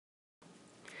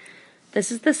This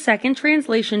is the second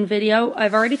translation video.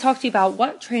 I've already talked to you about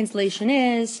what translation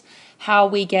is, how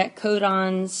we get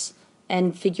codons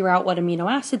and figure out what amino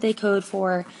acid they code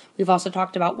for. We've also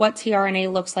talked about what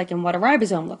tRNA looks like and what a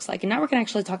ribosome looks like. And now we're going to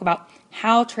actually talk about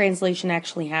how translation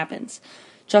actually happens.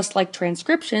 Just like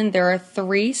transcription, there are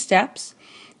 3 steps.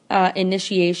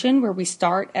 Initiation, where we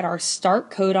start at our start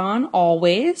codon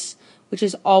always, which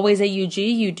is always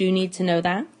AUG. You do need to know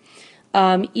that.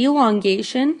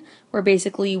 Elongation, where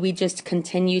basically we just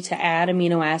continue to add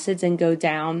amino acids and go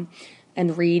down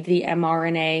and read the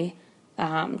mRNA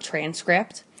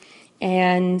transcript.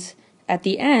 And at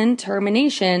the end,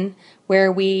 termination, where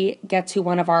we get to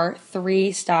one of our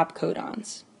 3 stop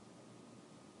codons.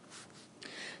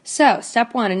 So,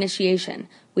 step 1, initiation.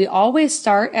 We always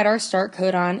start at our start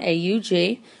codon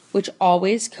AUG, which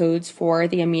always codes for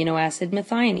the amino acid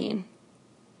methionine.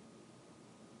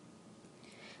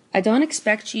 I don't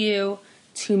expect you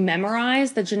to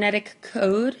memorize the genetic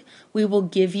code. We will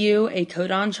give you a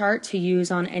codon chart to use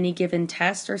on any given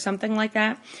test or something like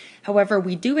that. However,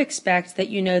 we do expect that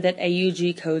you know that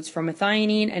AUG codes for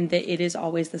methionine and that it is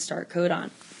always the start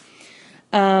codon.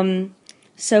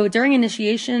 So during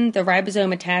initiation, the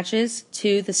ribosome attaches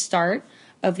to the start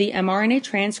of the mRNA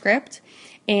transcript,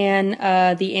 and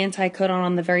the anticodon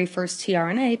on the very first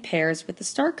tRNA pairs with the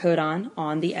start codon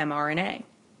on the mRNA.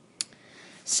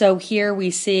 So here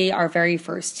we see our very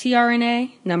first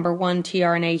tRNA, number 1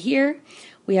 tRNA here.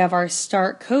 We have our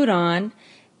start codon,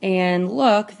 and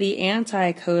look, the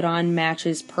anticodon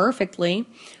matches perfectly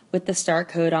with the start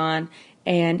codon,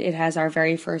 and it has our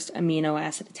very first amino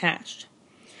acid attached.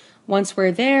 Once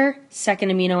we're there, second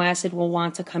amino acid will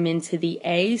want to come into the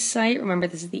A site. Remember,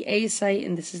 this is the A site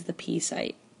and this is the P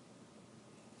site.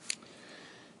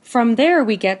 From there,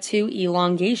 we get to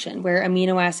elongation, where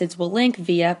amino acids will link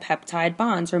via peptide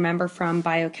bonds. Remember from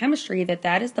biochemistry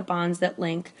that is the bonds that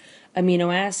link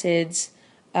amino acids,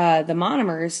 the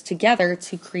monomers, together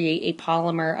to create a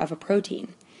polymer of a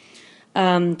protein.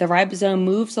 The ribosome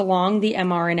moves along the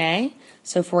mRNA.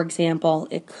 So, for example,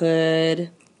 it could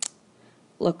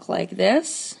look like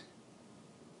this,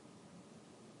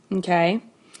 okay,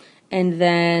 and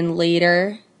then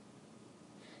later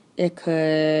it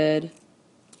could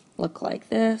look like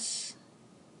this,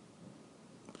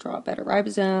 draw a better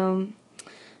ribosome,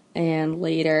 and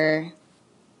later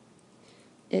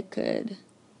it could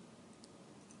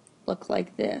look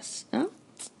like this. Oh,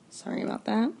 sorry about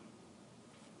that.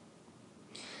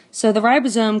 So the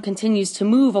ribosome continues to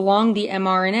move along the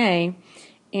mRNA,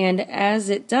 and as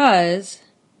it does,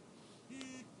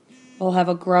 we'll have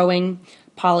a growing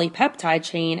polypeptide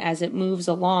chain as it moves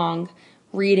along,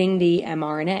 reading the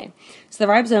mRNA. So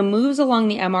the ribosome moves along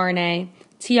the mRNA,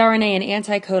 tRNA and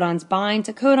anticodons bind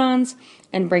to codons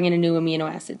and bring in a new amino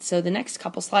acid. So the next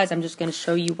couple slides, I'm just going to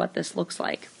show you what this looks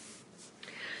like.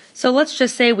 So let's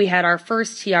just say we had our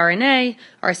first tRNA,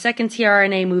 our second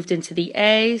tRNA moved into the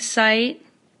A site,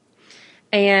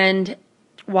 and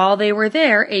while they were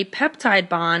there, a peptide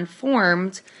bond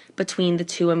formed between the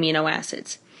 2 amino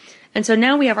acids. And so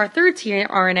now we have our third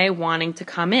tRNA wanting to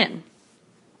come in.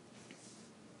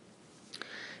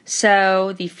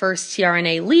 So the first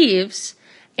tRNA leaves,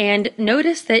 and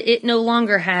notice that it no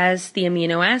longer has the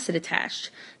amino acid attached.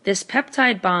 This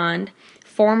peptide bond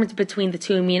formed between the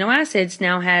 2 amino acids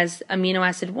now has amino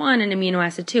acid 1 and amino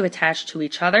acid 2 attached to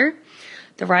each other.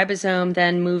 The ribosome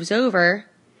then moves over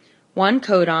 1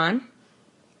 codon.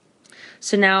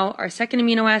 So now our second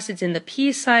amino acid's in the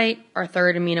P site, our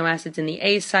third amino acid's in the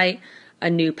A site,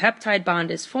 a new peptide bond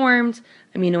is formed,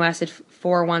 amino acid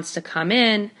 4 wants to come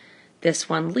in, this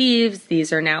one leaves,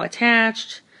 these are now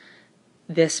attached,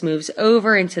 this moves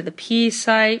over into the P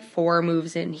site, 4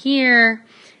 moves in here,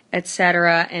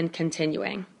 etc., and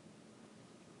continuing.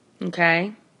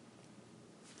 Okay?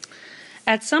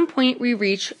 At some point we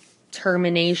reach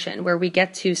termination, where we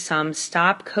get to some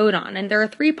stop codon, and there are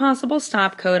 3 possible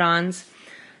stop codons.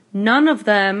 None of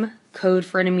them code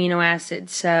for an amino acid,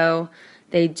 so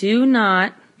they do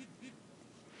not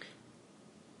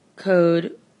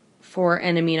code for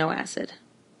an amino acid.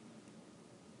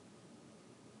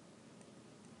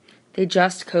 They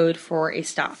just code for a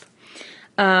stop.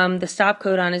 The stop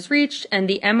codon is reached, and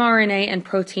the mRNA and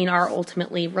protein are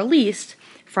ultimately released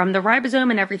from the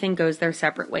ribosome, and everything goes their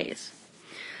separate ways.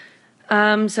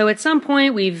 So at some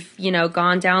point we've,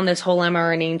 gone down this whole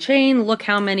mRNA chain. Look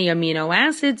how many amino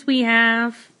acids we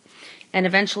have. And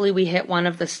eventually we hit one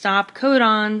of the stop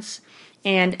codons,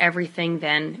 and everything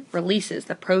then releases.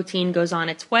 The protein goes on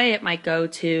its way. It might go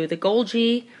to the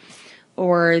Golgi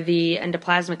or the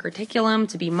endoplasmic reticulum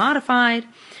to be modified.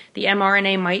 The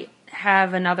mRNA might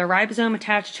have another ribosome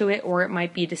attached to it, or it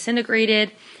might be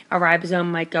disintegrated. A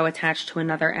ribosome might go attached to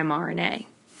another mRNA.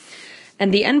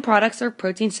 And the end products of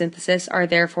protein synthesis are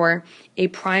therefore a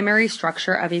primary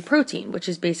structure of a protein, which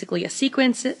is basically a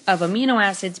sequence of amino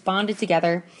acids bonded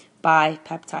together by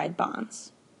peptide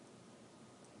bonds.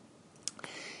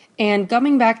 And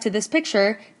coming back to this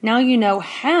picture, now you know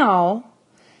how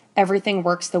everything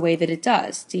works the way that it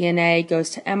does. DNA goes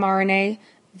to mRNA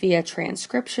via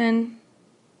transcription,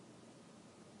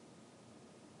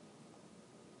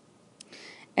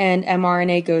 and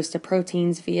mRNA goes to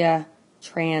proteins via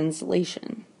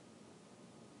translation.